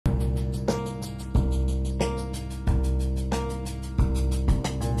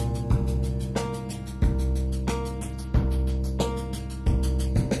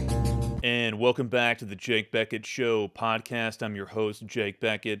welcome back to the Jake Bequette Show podcast. I'm your host, Jake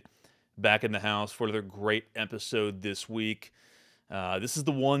Bequette, back in the house for another great episode this week. This is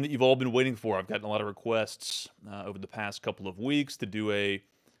the one that you've all been waiting for. I've gotten a lot of requests over the past couple of weeks to do a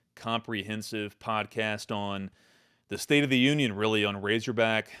comprehensive podcast on the State of the Union, really, on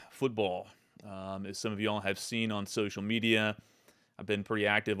Razorback football. As some of y'all have seen on social media, I've been pretty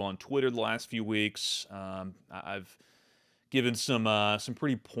active on Twitter the last few weeks. I've given some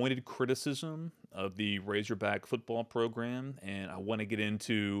pretty pointed criticism of the Razorback football program, and I want to get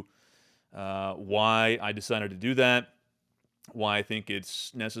into why I decided to do that, why I think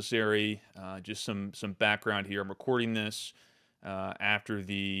it's necessary, just some background here. I'm recording this after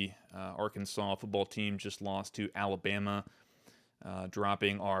the Arkansas football team just lost to Alabama,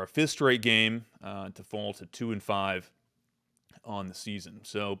 dropping our fifth straight game to fall to 2-5 on the season.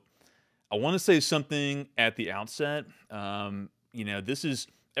 So I want to say something at the outset. This is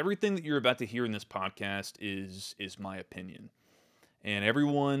everything that you're about to hear in this podcast is my opinion, and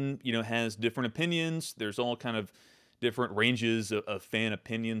everyone has different opinions. There's all kind of different ranges of fan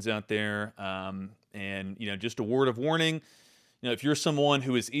opinions out there, and just a word of warning. If you're someone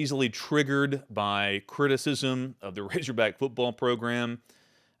who is easily triggered by criticism of the Razorback football program,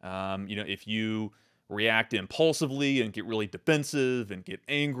 if you react impulsively and get really defensive and get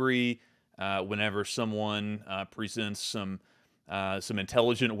angry whenever someone presents some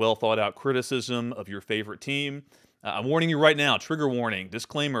intelligent, well thought out criticism of your favorite team, I'm warning you right now. Trigger warning,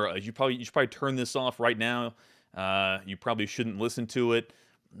 disclaimer. You should probably turn this off right now. You probably shouldn't listen to it.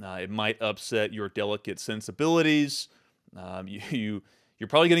 It might upset your delicate sensibilities. You're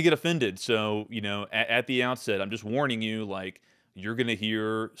probably going to get offended. So at the outset, I'm just warning you. Like, you're going to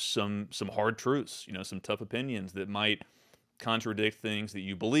hear some hard truths. Some tough opinions that might contradict things that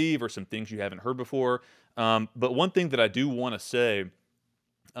you believe or some things you haven't heard before. But one thing that I do want to say,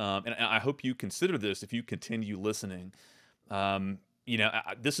 and I hope you consider this if you continue listening,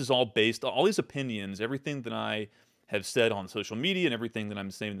 this is all based on all these opinions, everything that I have said on social media and everything that I'm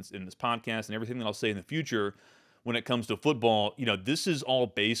saying in this podcast and everything that I'll say in the future when it comes to football, this is all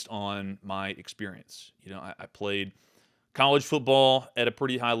based on my experience. I played college football at a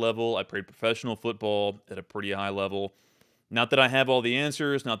pretty high level. I played professional football at a pretty high level. Not that I have all the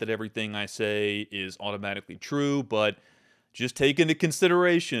answers, not that everything I say is automatically true, but just take into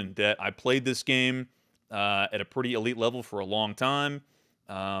consideration that I played this game at a pretty elite level for a long time,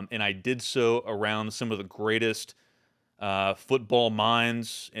 and I did so around some of the greatest football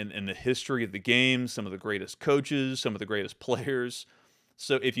minds in the history of the game, some of the greatest coaches, some of the greatest players.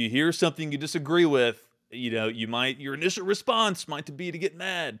 So if you hear something you disagree with, your initial response might be to get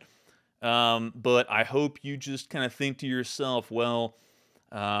mad. But I hope you just kind of think to yourself, well,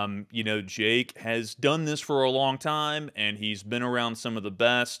 Jake has done this for a long time and he's been around some of the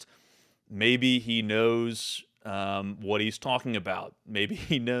best. Maybe he knows what he's talking about. Maybe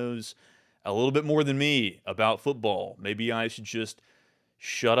he knows a little bit more than me about football. Maybe I should just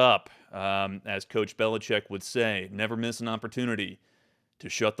shut up, as Coach Belichick would say. Never miss an opportunity to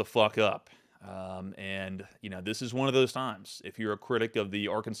shut the fuck up. This is one of those times. If you're a critic of the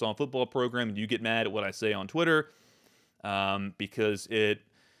Arkansas football program and you get mad at what I say on Twitter because it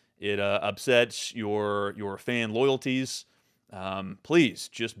upsets your fan loyalties, please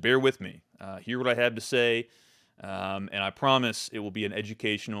just bear with me. Hear what I have to say, and I promise it will be an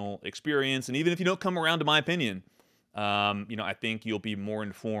educational experience. And even if you don't come around to my opinion, I think you'll be more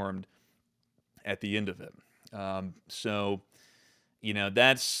informed at the end of it.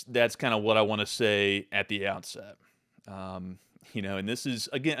 That's kind of what I want to say at the outset. And this is,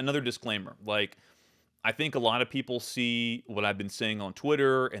 again, another disclaimer. Like, I think a lot of people see what I've been saying on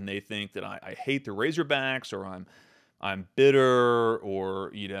Twitter and they think that I hate the Razorbacks, or I'm bitter,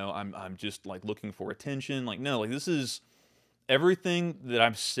 or I'm just like looking for attention. Like, no, like, this is everything that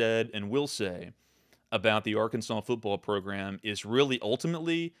I've said and will say about the Arkansas football program is really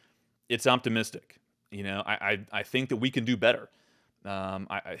ultimately it's optimistic. I think that we can do better.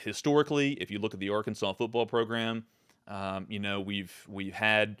 Historically, if you look at the Arkansas football program, we've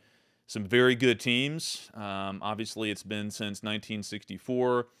had some very good teams. Obviously, it's been since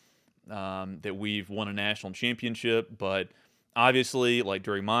 1964 that we've won a national championship. But obviously, like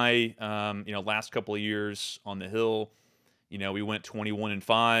during my last couple of years on the Hill, we went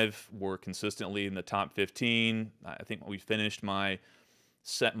 21-5. We're consistently in the top 15. I think we finished my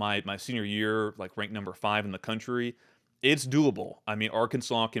senior year like ranked number 5 in the country. It's doable. I mean,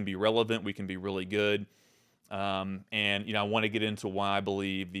 Arkansas can be relevant. We can be really good. I want to get into why I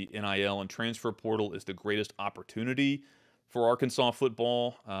believe the NIL and transfer portal is the greatest opportunity for Arkansas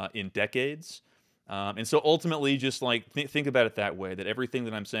football in decades. And so ultimately, just like think about it that way, that everything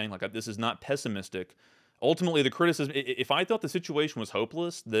that I'm saying, like this is not pessimistic. Ultimately, the criticism, if I thought the situation was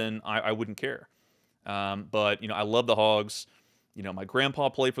hopeless, then I wouldn't care. But, I love the Hogs. My grandpa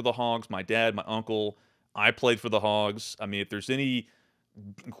played for the Hogs, my dad, my uncle. I played for the Hogs. I mean, if there's any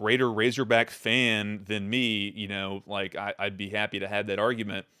greater Razorback fan than me, like I'd be happy to have that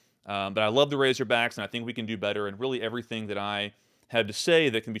argument. But I love the Razorbacks, and I think we can do better. And really, everything that I have to say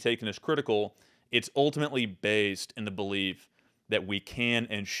that can be taken as critical, it's ultimately based in the belief that we can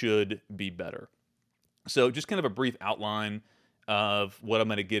and should be better. So, just kind of a brief outline of what I'm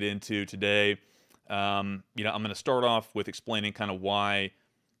going to get into today. I'm going to start off with explaining kind of why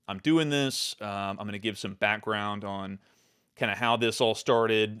I'm doing this. I'm going to give some background on kind of how this all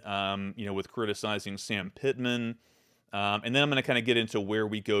started, with criticizing Sam Pittman. And then I'm going to kind of get into where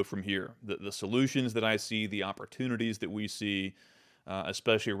we go from here, the solutions that I see, the opportunities that we see,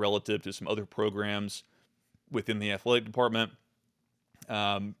 especially relative to some other programs within the athletic department.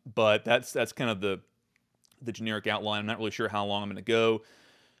 But that's kind of the generic outline. I'm not really sure how long I'm going to go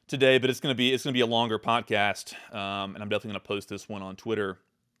today, but it's going to be a longer podcast, and I'm definitely going to post this one on Twitter,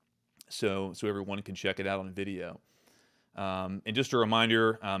 so everyone can check it out on video. And just a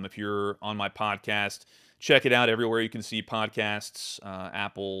reminder, if you're on my podcast, check it out everywhere you can see podcasts,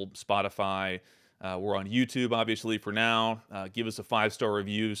 Apple, Spotify. We're on YouTube, obviously, for now. Give us a 5-star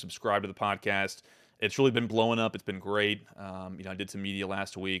review, subscribe to the podcast. It's really been blowing up. It's been great. I did some media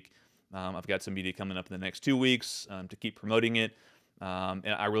last week. I've got some media coming up in the next 2 weeks to keep promoting it. And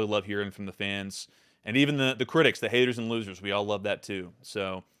I really love hearing from the fans. And even the critics, the haters and losers, we all love that too.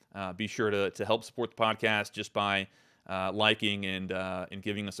 So be sure to help support the podcast just by liking and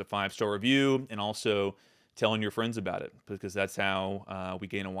giving us a 5-star review, and also telling your friends about it, because that's how we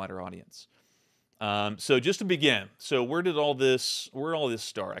gain a wider audience. So just to begin, so where did all this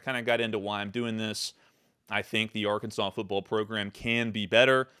start? I kind of got into why I'm doing this. I think the Arkansas football program can be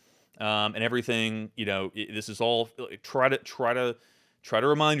better, and everything. This is all try to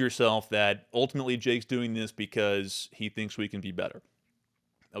remind yourself that ultimately Jake's doing this because he thinks we can be better.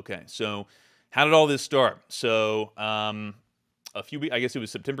 Okay, so how did all this start? So a few weeks, I guess it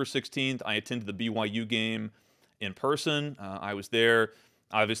was September 16th, I attended the BYU game in person. I was there.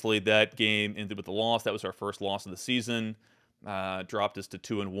 Obviously, that game ended with a loss. That was our first loss of the season. Dropped us to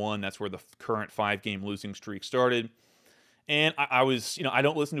 2-1. That's where the current 5-game losing streak started. And I was, I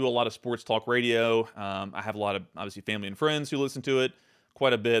don't listen to a lot of sports talk radio. I have a lot of, obviously, family and friends who listen to it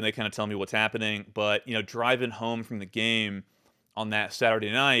quite a bit, and they kind of tell me what's happening. But, driving home from the game on that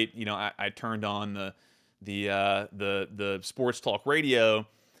Saturday night, I turned on the sports talk radio,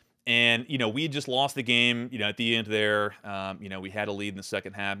 and we had just lost the game. At the end there, we had a lead in the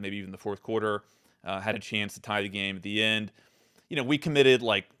second half, maybe even the fourth quarter. Had a chance to tie the game at the end. We committed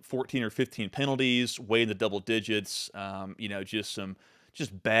like 14 or 15 penalties, way in the double digits.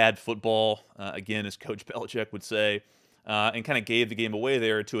 Just bad football, again, as Coach Belichick would say, and kind of gave the game away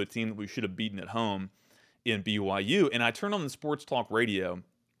there to a team that we should have beaten at home in BYU. And I turned on the sports talk radio,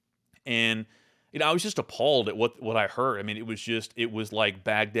 and I was just appalled at what I heard. I mean, it was like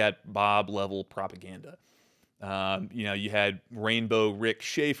Baghdad Bob level propaganda. You had Rainbow Rick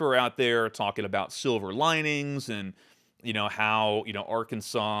Schaefer out there talking about silver linings, and how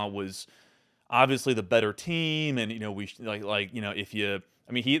Arkansas was obviously the better team, and we if you,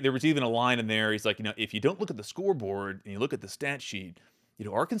 I mean, there was even a line in there. He's like, if you don't look at the scoreboard and you look at the stat sheet,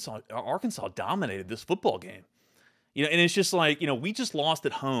 Arkansas dominated this football game. And it's just like, we just lost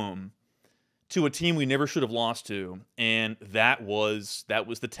at home to a team we never should have lost to, and that was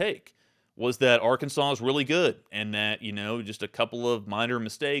the take, was that Arkansas is really good, and that just a couple of minor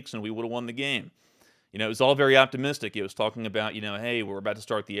mistakes and we would have won the game. It was all very optimistic. It was talking about, hey, we're about to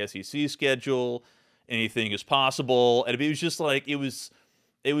start the SEC schedule, anything is possible, and it was just like it was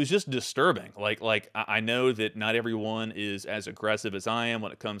just disturbing. Like I know that not everyone is as aggressive as I am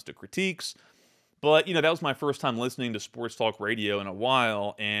when it comes to critiques. But, that was my first time listening to sports talk radio in a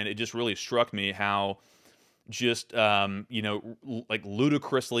while, and it just really struck me how just, like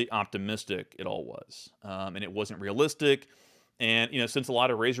ludicrously optimistic it all was. And it wasn't realistic. And, since a lot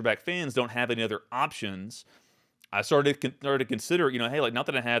of Razorback fans don't have any other options, I started to consider, hey, like, not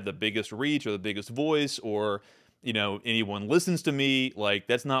that I have the biggest reach or the biggest voice, or, anyone listens to me. Like,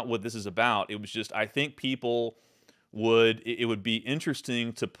 that's not what this is about. It was just, I think people it would be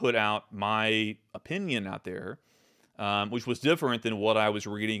interesting to put out my opinion out there, which was different than what I was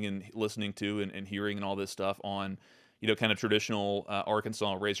reading and listening to and hearing and all this stuff on, kind of traditional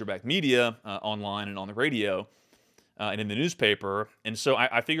Arkansas Razorback media online and on the radio and in the newspaper. And so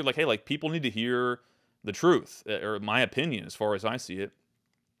I figured, like, hey, like, people need to hear the truth, or my opinion as far as I see it.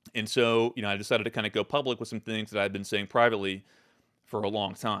 And so, I decided to kind of go public with some things that I'd been saying privately for a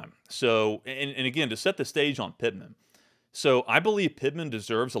long time. So, and again, to set the stage on Pittman. So, I believe Pittman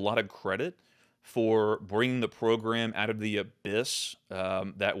deserves a lot of credit for bringing the program out of the abyss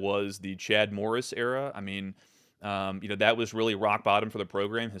that was the Chad Morris era. I mean, that was really rock bottom for the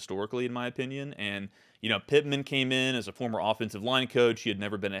program historically, in my opinion. And, Pittman came in as a former offensive line coach. He had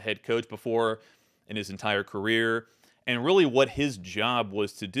never been a head coach before in his entire career. And really, what his job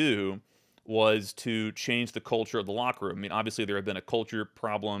was to do was to change the culture of the locker room. I mean, obviously, there had been a culture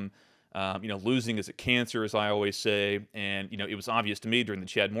problem. Losing is a cancer, as I always say. And, it was obvious to me during the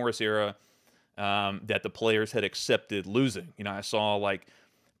Chad Morris era that the players had accepted losing. I saw like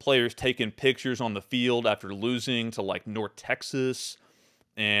players taking pictures on the field after losing to like North Texas,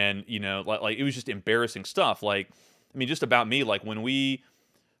 and like it was just embarrassing stuff. Like, I mean, just about me. Like when we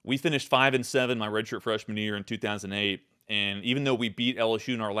finished 5-7 my redshirt freshman year in 2008, and even though we beat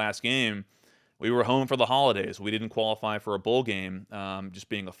LSU in our last game, we were home for the holidays. We didn't qualify for a bowl game, just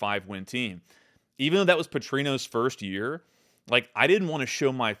being a 5-win team. Even though that was Petrino's first year, like I didn't want to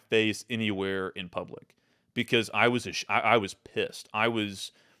show my face anywhere in public because I was pissed. I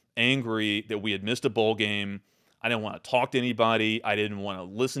was angry that we had missed a bowl game. I didn't want to talk to anybody. I didn't want to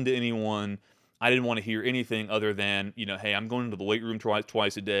listen to anyone. I didn't want to hear anything other than, hey, I'm going to the weight room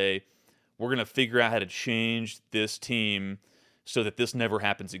twice a day. We're going to figure out how to change this team so that this never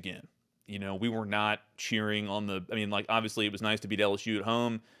happens again. We were not cheering on like, obviously it was nice to beat LSU at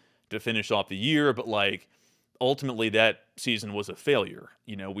home to finish off the year, but like, ultimately that season was a failure.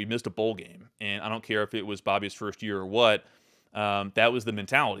 We missed a bowl game, and I don't care if it was Bobby's first year or what. That was the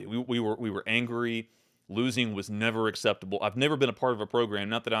mentality. We were angry. Losing was never acceptable. I've never been a part of a program,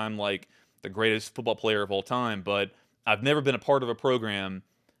 not that I'm like the greatest football player of all time, but I've never been a part of a program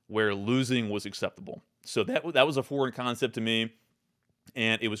where losing was acceptable. So that was a foreign concept to me,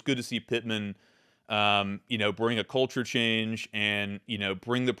 and it was good to see Pittman, bring a culture change and,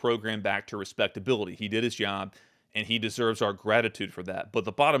 bring the program back to respectability. He did his job, and he deserves our gratitude for that. But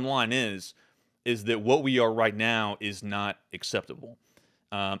the bottom line is that what we are right now is not acceptable.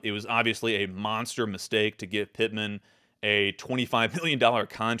 It was obviously a monster mistake to give Pittman a $25 million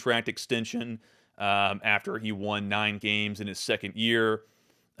contract extension after he won 9 games in his second year.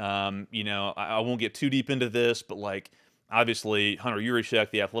 I won't get too deep into this, but like, obviously, Hunter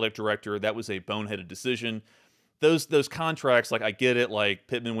Yurachek, the athletic director, that was a boneheaded decision. Those contracts, like, I get it. Like,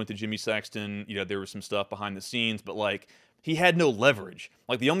 Pittman went to Jimmy Sexton. There was some stuff behind the scenes, but like, he had no leverage.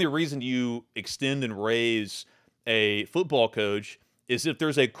 Like, the only reason you extend and raise a football coach is if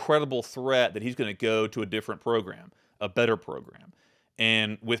there's a credible threat that he's going to go to a different program, a better program.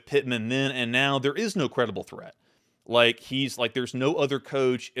 And with Pittman then and now, there is no credible threat. Like, there's no other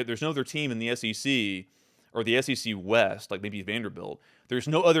coach, there's no other team in the SEC or the SEC West, like maybe Vanderbilt. There's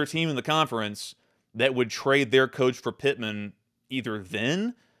no other team in the conference that would trade their coach for Pittman either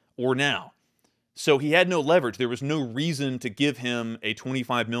then or now. So he had no leverage. There was no reason to give him a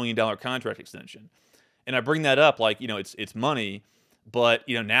 $25 million contract extension. And I bring that up like, it's money, but,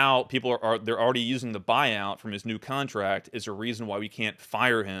 now people they're already using the buyout from his new contract as a reason why we can't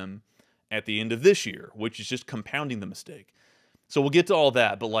fire him at the end of this year, which is just compounding the mistake. So we'll get to all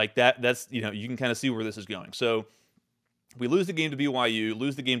that, but like that's, you can kind of see where this is going. So we lose the game to BYU,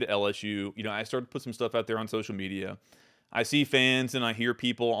 lose the game to LSU. I started to put some stuff out there on social media. I see fans and I hear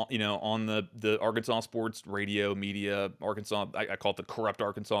people, on the Arkansas sports radio media, I call it the corrupt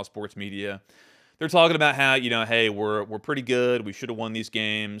Arkansas sports media. They're talking about how, hey, we're pretty good. We should have won these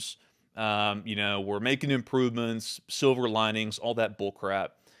games. We're making improvements, silver linings, all that bull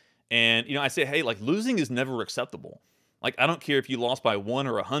crap. And, I say, hey, like losing is never acceptable. Like, I don't care if you lost by 1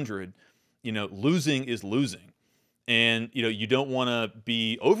 or 100, losing is losing. And, you don't want to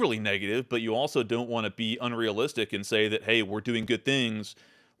be overly negative, but you also don't want to be unrealistic and say that, hey, we're doing good things.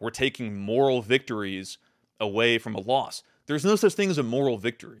 We're taking moral victories away from a loss. There's no such thing as a moral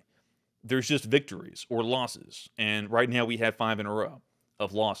victory. There's just victories or losses. And right now we have 5 in a row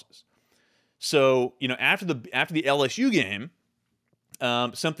of losses. So, after the LSU game,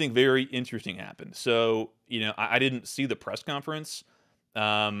 something very interesting happened. So, I didn't see the press conference,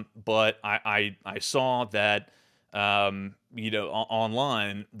 but I saw that,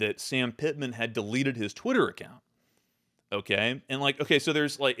 online that Sam Pittman had deleted his Twitter account. Okay. And like, okay, so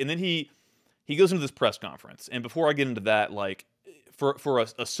there's like, and then he goes into this press conference. And before I get into that, like for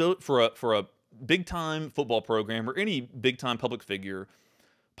a big time football program or any big time public figure,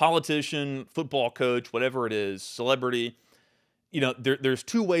 politician, football coach, whatever it is, celebrity, there's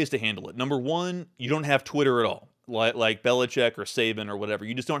 2 ways to handle it. Number 1, you don't have Twitter at all, like Belichick or Saban or whatever.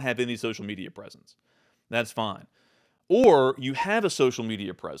 You just don't have any social media presence. That's fine. Or you have a social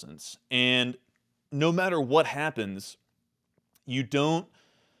media presence, and no matter what happens, you don't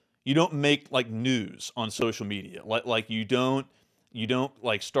you don't make like news on social media. Like you don't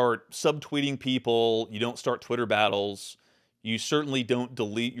like start subtweeting people, you don't start Twitter battles. You certainly don't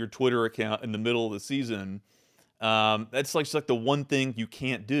delete your Twitter account in the middle of the season. That's like just like the one thing you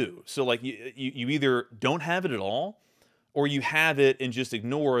can't do. So like you either don't have it at all, or you have it and just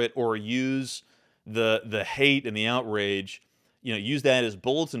ignore it, or use the hate and the outrage, use that as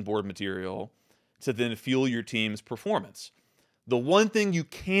bulletin board material to then fuel your team's performance. The one thing you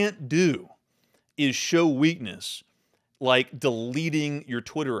can't do is show weakness, like deleting your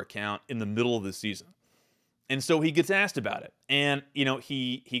Twitter account in the middle of the season. And so he gets asked about it. And,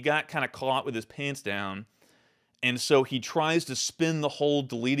 he got kind of caught with his pants down. And so he tries to spin the whole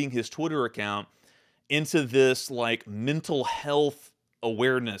deleting his Twitter account into this like mental health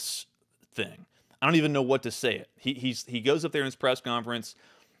awareness thing. I don't even know what to say it. He goes up there in his press conference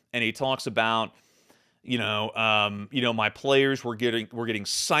and he talks about, my players were getting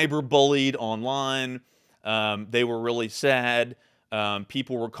cyberbullied online. They were really sad.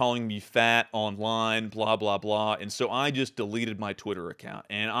 People were calling me fat online, blah, blah, blah. And so I just deleted my Twitter account.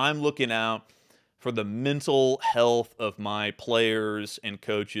 And I'm looking out for the mental health of my players and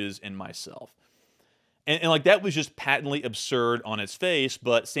coaches and myself. And like that was just patently absurd on its face.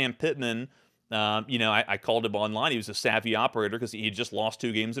 But Sam Pittman, I called him online. He was a savvy operator because he had just lost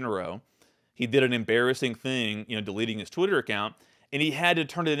 2 games in a row. He did an embarrassing thing, deleting his Twitter account. And he had to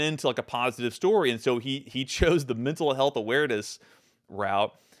turn it into like a positive story. And so he chose the mental health awareness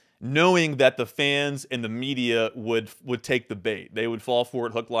route, knowing that the fans and the media would take the bait. They would fall for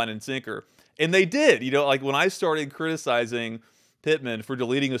it hook, line, and sinker. And they did. Like when I started criticizing Pittman for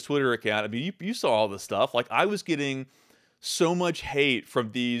deleting his Twitter account, I mean, you saw all the stuff. Like I was getting so much hate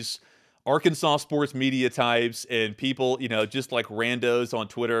from these Arkansas sports media types and people, just like randos on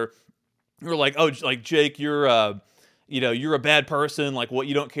Twitter who were like, oh, like Jake, you're a bad person. Like what,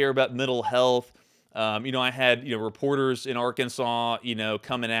 you don't care about mental health. I had, reporters in Arkansas,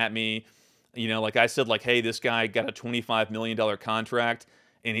 coming at me, like I said, like, hey, this guy got a $25 million contract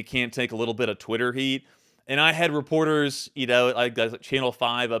and he can't take a little bit of Twitter heat. And I had reporters, like Channel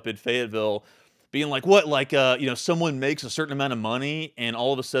 5 up in Fayetteville being like, what, like, someone makes a certain amount of money and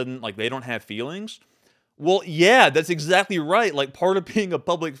all of a sudden, like, they don't have feelings? Well, yeah, that's exactly right. Like, part of being a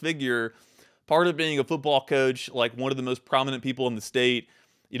public figure, part of being a football coach, like one of the most prominent people in the state,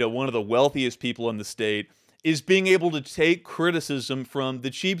 one of the wealthiest people in the state, is being able to take criticism from the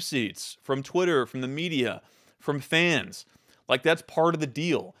cheap seats, from Twitter, from the media, from fans. Like, that's part of the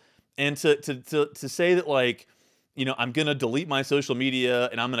deal. And to say that, like, I'm going to delete my social media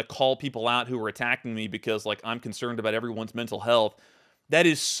and I'm going to call people out who are attacking me because, like, I'm concerned about everyone's mental health, that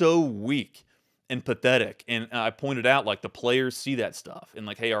is so weak and pathetic. And I pointed out, like, the players see that stuff and,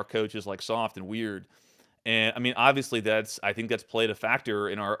 like, hey, our coach is, like, soft and weird. And, I mean, obviously I think that's played a factor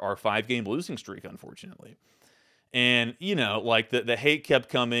in our 5-game losing streak, unfortunately. And, like, the hate kept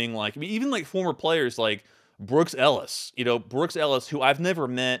coming. Like, I mean, even, like, former players, like, Brooks Ellis, who I've never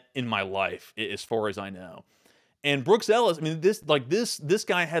met in my life, as far as I know. And Brooks Ellis, I mean, this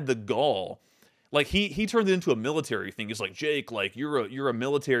guy had the gall. Like, he turned it into a military thing. He's like, Jake, like, you're a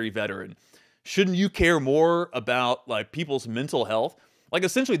military veteran. Shouldn't you care more about, like, people's mental health? Like,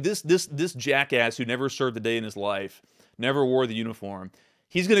 essentially, this jackass who never served a day in his life, never wore the uniform,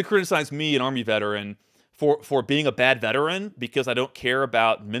 he's going to criticize me, an Army veteran, for being a bad veteran because I don't care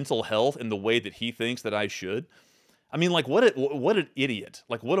about mental health in the way that he thinks that I should. I mean, like, what an idiot.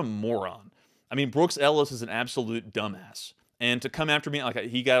 Like, what a moron. I mean, Brooks Ellis is an absolute dumbass. And to come after me, like,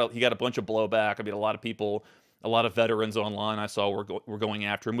 he got a bunch of blowback. I mean, a lot of people, a lot of veterans online I saw were going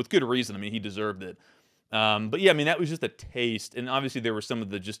after him with good reason. I mean, he deserved it. But yeah, I mean, that was just a taste. And obviously there were some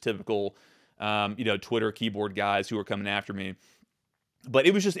of the just typical, Twitter keyboard guys who were coming after me. But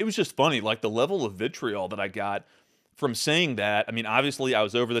it was just funny, like the level of vitriol that I got from saying that. I mean, obviously I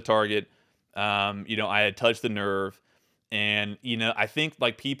was over the target. I had touched the nerve. And, I think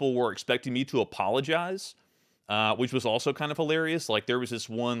like people were expecting me to apologize, which was also kind of hilarious. Like there was this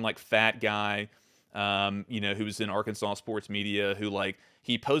one like fat guy, who was in Arkansas sports media who like,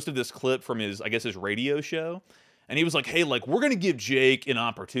 he posted this clip from his radio show. And he was like, hey, like, we're going to give Jake an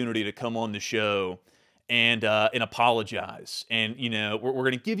opportunity to come on the show and apologize. And, we're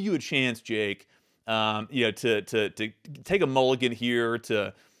going to give you a chance, Jake, to take a mulligan here,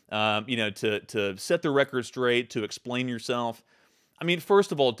 to set the record straight, to explain yourself. I mean,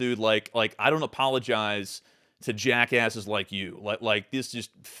 first of all, dude, like I don't apologize to jackasses like you, like this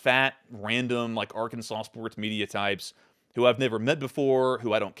just fat, random, like Arkansas sports media types who I've never met before,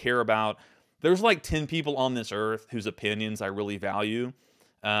 who I don't care about. there's like 10 people on this earth whose opinions I really value,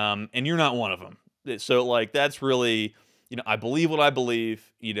 and you're not one of them. So, like, that's really, I believe what I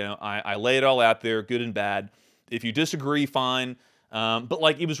believe. I lay it all out there, good and bad. If you disagree, fine. But,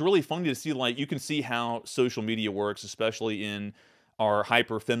 like, it was really funny to see, like, you can see how social media works, especially in our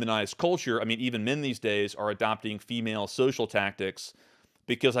hyper-feminized culture. I mean, even men these days are adopting female social tactics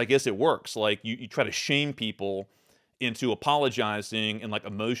because I guess it works. Like, you try to shame people into apologizing and, like,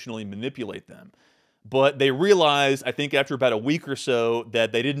 emotionally manipulate them. But they realized, I think after about a week or so,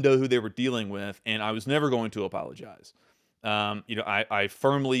 that they didn't know who they were dealing with, and I was never going to apologize. I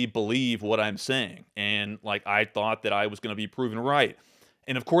firmly believe what I'm saying, and, like, I thought that I was going to be proven right.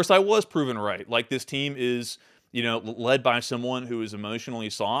 And, of course, I was proven right. Like, this team is, led by someone who is emotionally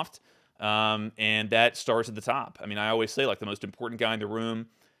soft, and that starts at the top. I mean, I always say, like, the most important guy in the room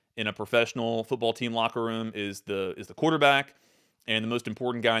in a professional football team locker room is the quarterback, and the most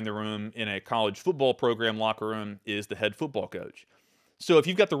important guy in the room in a college football program locker room is the head football coach. So if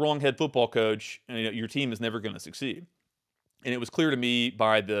you've got the wrong head football coach, your team is never going to succeed. And it was clear to me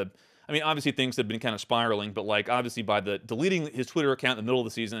obviously things had been kind of spiraling, but, like, obviously by the deleting his Twitter account in the middle of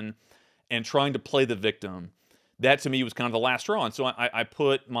the season and trying to play the victim, that to me was kind of the last straw. And so I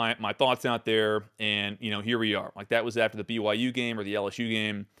put my thoughts out there, and, here we are. Like, that was after the BYU game or the LSU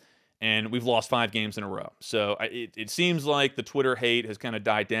game, and we've lost 5 games in a row. So it seems like the Twitter hate has kind of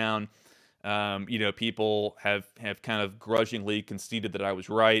died down. People have kind of grudgingly conceded that I was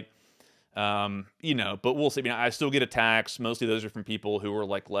right. But we'll see. I mean, I still get attacks. Mostly those are from people who are,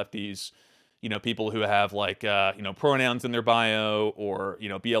 like, lefties, people who have, like, pronouns in their bio, or,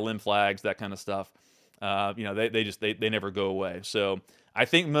 BLM flags, that kind of stuff. They never go away. So I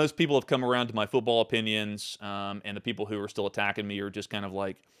think most people have come around to my football opinions, and the people who are still attacking me are just kind of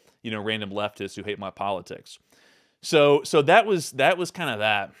like, random leftists who hate my politics. So that was kind of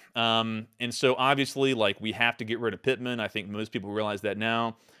that. And so obviously, like, we have to get rid of Pittman. I think most people realize that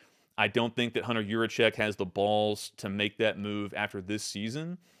now. I don't think that Hunter Yurachek has the balls to make that move after this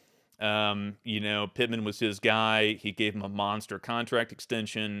season. Pittman was his guy. He gave him a monster contract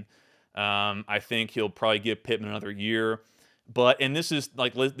extension. I think he'll probably give Pittman another year. And this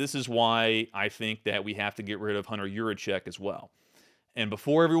is why I think that we have to get rid of Hunter Yurachek as well. And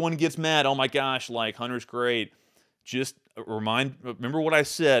before everyone gets mad, oh my gosh, like, Hunter's great, just remember what I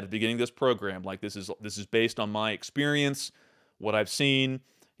said at the beginning of this program. Like, this is based on my experience, what I've seen.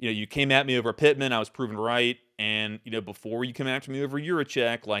 You came at me over Pittman, I was proven right. And, before you come after me over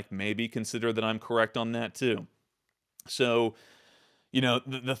Yurachek, like, maybe consider that I'm correct on that too. So,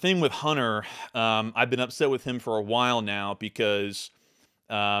 the thing with Hunter, I've been upset with him for a while now because,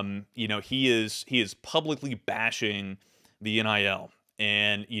 he is publicly bashing the NIL.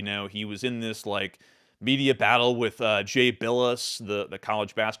 And, he was in this, like, media battle with Jay Billis, the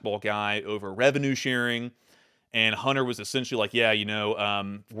college basketball guy, over revenue sharing. And Hunter was essentially like, yeah,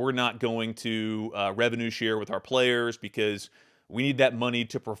 we're not going to revenue share with our players because we need that money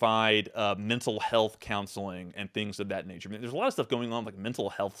to provide mental health counseling and things of that nature. I mean, there's a lot of stuff going on, like mental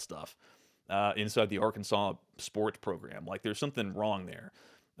health stuff, inside the Arkansas sports program. Like, there's something wrong there.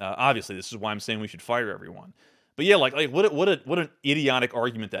 Obviously, this is why I'm saying we should fire everyone. But yeah, like what an idiotic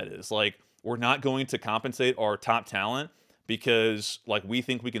argument that is. Like, we're not going to compensate our top talent because, like, we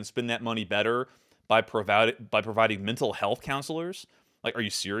think we can spend that money better by providing mental health counselors. Like, are you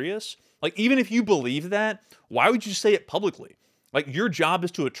serious? Like, even if you believe that, why would you say it publicly? Like, your job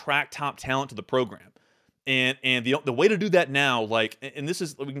is to attract top talent to the program. And the way to do that now, like, and this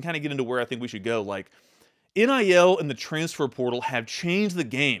is, we can kind of get into where I think we should go. Like, NIL and the transfer portal have changed the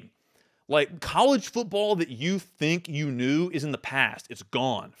game. Like, college football that you think you knew is in the past. It's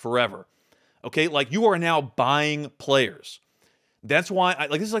gone forever. Okay? Like, you are now buying players. That's why,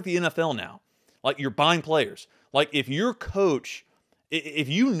 this is like the NFL now. Like, you're buying players. Like, if your coach, if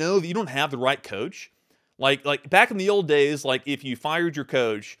you know that you don't have the right coach, like back in the old days, like, if you fired your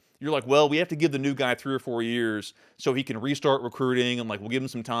coach, you're like, well, we have to give the new guy 3 or 4 years so he can restart recruiting, and, like, we'll give him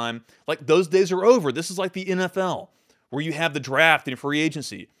some time. Like, those days are over. This is like the NFL, where you have the draft and free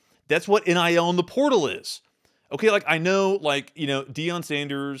agency. That's what NIL and the portal is. Okay, like, I know, like, Deion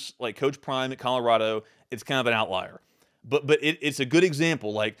Sanders, like, Coach Prime at Colorado, it's kind of an outlier. But it's a good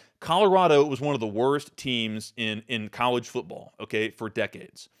example. Like, Colorado was one of the worst teams in college football, okay, for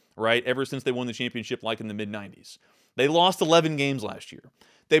decades, right? Ever since they won the championship, like, in the mid-90s. They lost 11 games last year.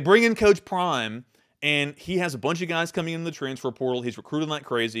 They bring in Coach Prime, and he has a bunch of guys coming in the transfer portal. He's recruiting like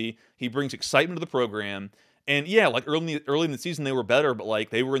crazy. He brings excitement to the program. And yeah, like, early in the season, they were better, but,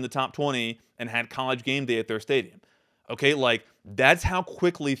 like, they were in the top 20 and had College game day at their stadium. Okay, like, that's how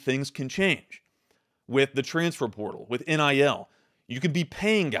quickly things can change with the transfer portal, with NIL. You could be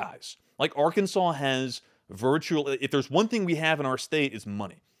paying guys. Like Arkansas has if there's one thing we have in our state, is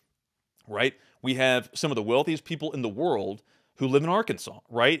money, right? We have some of the wealthiest people in the world who live in Arkansas,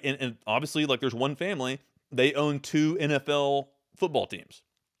 right? And obviously, like there's one family, they own 2 NFL football teams,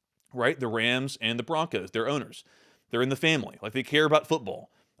 right? The Rams and the Broncos, they're owners. They're in the family. Like they care about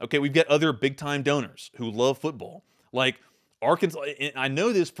football. Okay, we've got other big time donors who love football. Like Arkansas, and I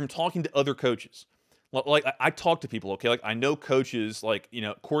know this from talking to other coaches. Like I talk to people, okay? Like I know coaches, like,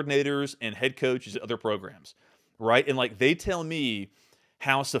 coordinators and head coaches at other programs, right? And like they tell me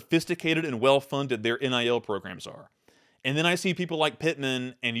how sophisticated and well-funded their NIL programs are. And then I see people like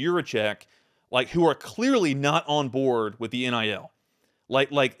Pittman and Yurichek, like who are clearly not on board with the NIL. Like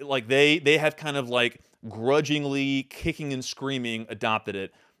they have kind of like grudgingly, kicking and screaming, adopted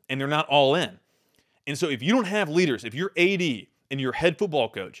it, and they're not all in. And so if you don't have leaders, if your AD and your head football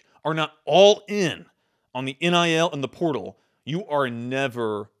coach are not all in on the NIL and the portal, you are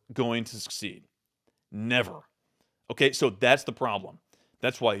never going to succeed. Never. Okay, so that's the problem.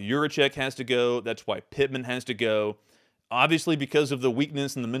 That's why Yurichek has to go. That's why Pittman has to go. Obviously, because of the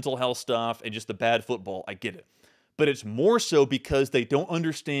weakness and the mental health stuff and just the bad football, I get it. But it's more so because they don't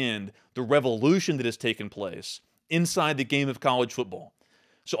understand the revolution that has taken place inside the game of college football.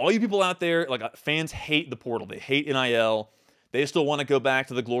 So all you people out there, like fans hate the portal. They hate NIL. They still want to go back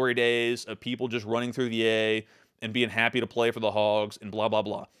to the glory days of people just running through the A and being happy to play for the Hogs and blah, blah,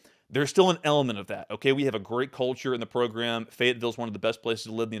 blah. There's still an element of that, okay? We have a great culture in the program. Fayetteville's one of the best places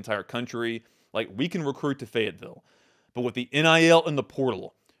to live in the entire country. Like, we can recruit to Fayetteville. But with the NIL and the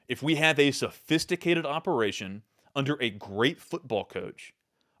portal, if we have a sophisticated operation under a great football coach,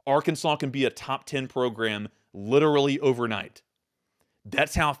 Arkansas can be a top 10 program literally overnight.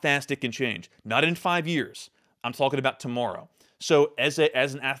 That's how fast it can change. Not in 5 years. I'm talking about tomorrow. So as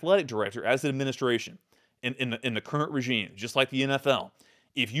an athletic director, as an administration, in the current regime, just like the NFL,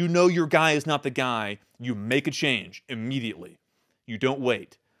 if you know your guy is not the guy, you make a change immediately. You don't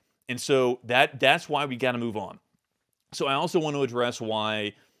wait. And so that's why we got to move on. So I also want to address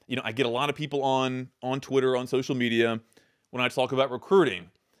why, I get a lot of people on Twitter, on social media, when I talk about recruiting.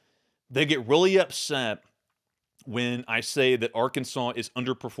 They get really upset when I say that Arkansas is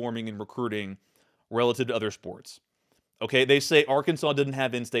underperforming in recruiting relative to other sports. Okay, they say Arkansas didn't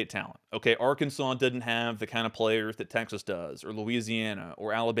have in-state talent. Okay, Arkansas didn't have the kind of players that Texas does, or Louisiana,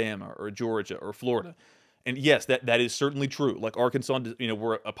 or Alabama, or Georgia, or Florida. And yes, that is certainly true. Like Arkansas,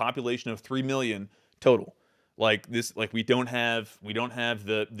 we're a population of 3 million total. Like we don't have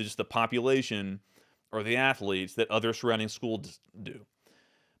just the population or the athletes that other surrounding schools do.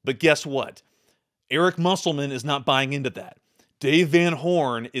 But guess what? Eric Musselman is not buying into that. Dave Van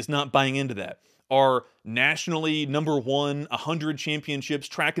Horn is not buying into that. Our nationally number 100 championships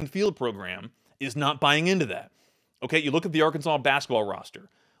track and field program is not buying into that. Okay, you look at the Arkansas basketball roster.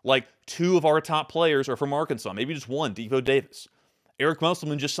 Like 2 of our top players are from Arkansas, maybe just 1, Devo Davis. Eric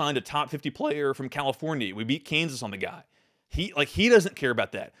Musselman just signed a top 50 player from California. We beat Kansas on the guy. He doesn't care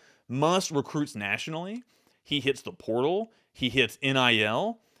about that. Muss recruits nationally. He hits the portal. He hits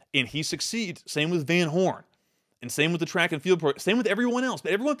NIL, and he succeeds. Same with Van Horn. And same with the track and field program. Same with everyone else.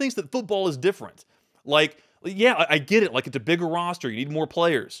 But everyone thinks that football is different. Like, yeah, I get it. Like, it's a bigger roster. You need more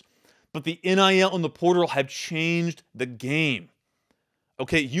players. But the NIL and the portal have changed the game.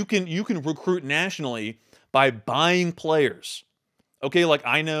 Okay, you can recruit nationally by buying players. Okay, like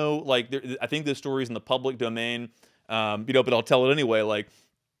I know, like I think this story is in the public domain, but I'll tell it anyway. Like,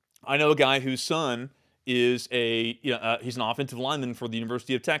 I know a guy whose son is he's an offensive lineman for the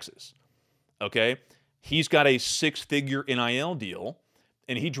University of Texas. Okay, he's got a 6-figure NIL deal,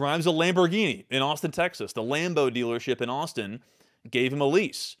 and he drives a Lamborghini in Austin, Texas. The Lambo dealership in Austin gave him a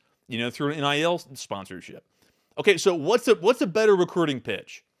lease, through an NIL sponsorship. Okay, so what's a better recruiting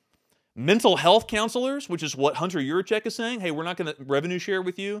pitch? Mental health counselors, which is what Hunter Yurichek is saying. Hey, we're not going to revenue share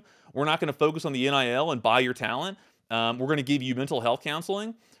with you. We're not going to focus on the NIL and buy your talent. We're going to give you mental health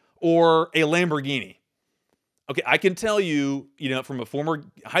counseling, or a Lamborghini. Okay, I can tell you, from a former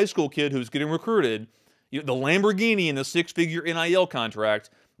high school kid who's getting recruited, the Lamborghini and the 6-figure NIL contract,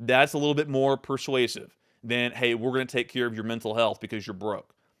 that's a little bit more persuasive than, hey, we're going to take care of your mental health because you're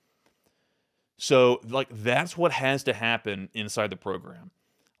broke. So, like, that's what has to happen inside the program.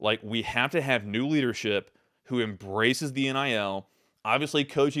 Like, we have to have new leadership who embraces the NIL. Obviously,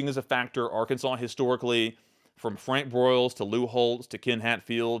 coaching is a factor. Arkansas historically, from Frank Broyles to Lou Holtz to Ken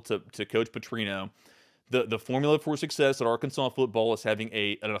Hatfield to Coach Petrino, the formula for success at Arkansas football is having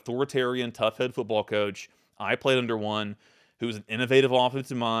an authoritarian, tough-head football coach. I played under one who's an innovative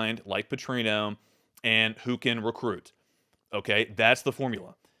offensive mind like Petrino and who can recruit. Okay, that's the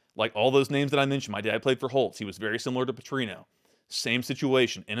formula. Like all those names that I mentioned, my dad played for Holtz. He was very similar to Petrino. Same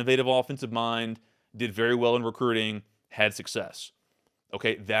situation. Innovative offensive mind, did very well in recruiting, had success.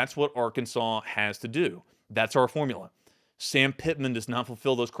 Okay, that's what Arkansas has to do. That's our formula. Sam Pittman does not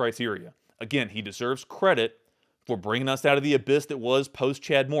fulfill those criteria. Again, he deserves credit for bringing us out of the abyss that was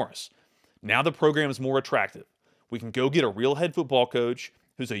post-Chad Morris. Now the program is more attractive. We can go get a real head football coach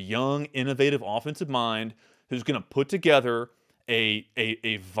who's a young, innovative offensive mind who's going to put together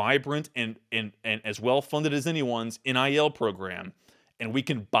a vibrant and as well-funded as anyone's NIL program, and we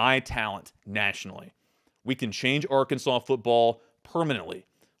can buy talent nationally. We can change Arkansas football permanently.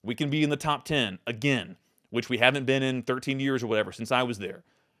 We can be in the top 10 again, which we haven't been in 13 years or whatever since I was there.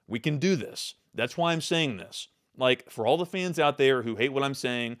 We can do this. That's why I'm saying this. Like, for all the fans out there who hate what I'm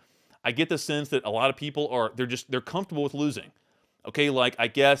saying, I get the sense that a lot of people are, they're comfortable with losing. Okay, like, I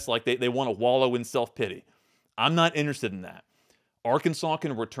guess, like, they want to wallow in self-pity. I'm not interested in that. Arkansas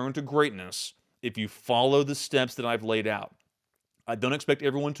can return to greatness if you follow the steps that I've laid out. I don't expect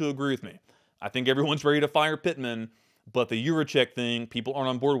everyone to agree with me. I think everyone's ready to fire Pittman, but the Yurachek thing, people aren't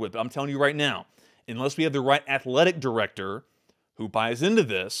on board with. But I'm telling you right now, unless we have the right athletic director who buys into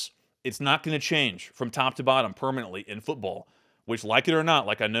this, it's not going to change from top to bottom permanently in football, which, like it or not,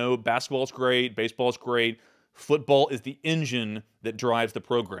 like, I know basketball's great, baseball's great, football is the engine that drives the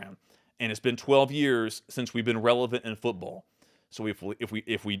program. And it's been 12 years since we've been relevant in football. So if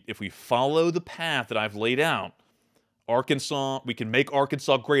we follow the path that I've laid out, Arkansas, we can make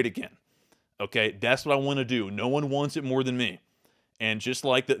Arkansas great again. Okay, that's what I want to do. No one wants it more than me. And just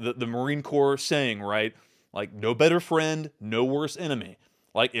like the Marine Corps saying, right? Like, no better friend, no worse enemy.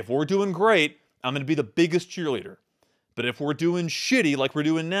 Like, if we're doing great, I'm going to be the biggest cheerleader. But if we're doing shitty like we're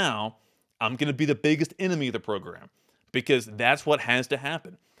doing now, I'm going to be the biggest enemy of the program. Because that's what has to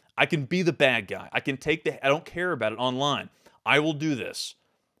happen. I can be the bad guy. I can take I don't care about it online. I will do this.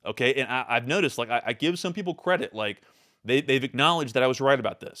 Okay, and I've noticed, like, I give some people credit. Like, they've acknowledged that I was right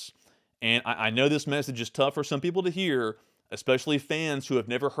about this. And I know this message is tough for some people to hear, especially fans who have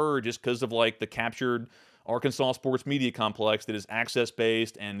never heard just because of, like, the captured Arkansas sports media complex that is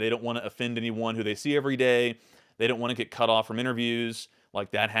access-based, and they don't want to offend anyone who they see every day. They don't want to get cut off from interviews.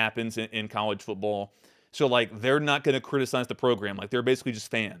 Like, that happens in college football. So, like, they're not going to criticize the program. Like, they're basically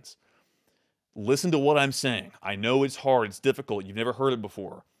just fans. Listen to what I'm saying. I know it's hard. It's difficult. You've never heard it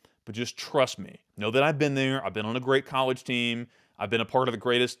before. But just trust me. Know that I've been there. I've been on a great college team. I've been a part of the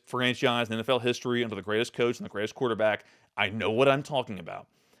greatest franchise in NFL history under the greatest coach and the greatest quarterback. I know what I'm talking about.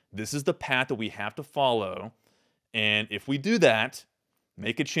 This is the path that we have to follow. And if we do that,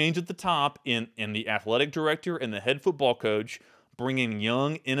 make a change at the top in the athletic director and the head football coach, bring in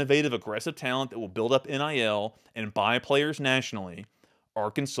young, innovative, aggressive talent that will build up NIL and buy players nationally,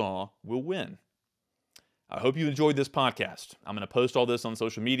 Arkansas will win. I hope you enjoyed this podcast. I'm going to post all this on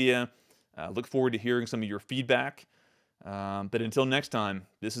social media. Look forward to hearing some of your feedback. But until next time,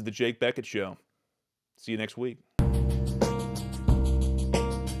 this is the Jake Bequette Show. See you next week.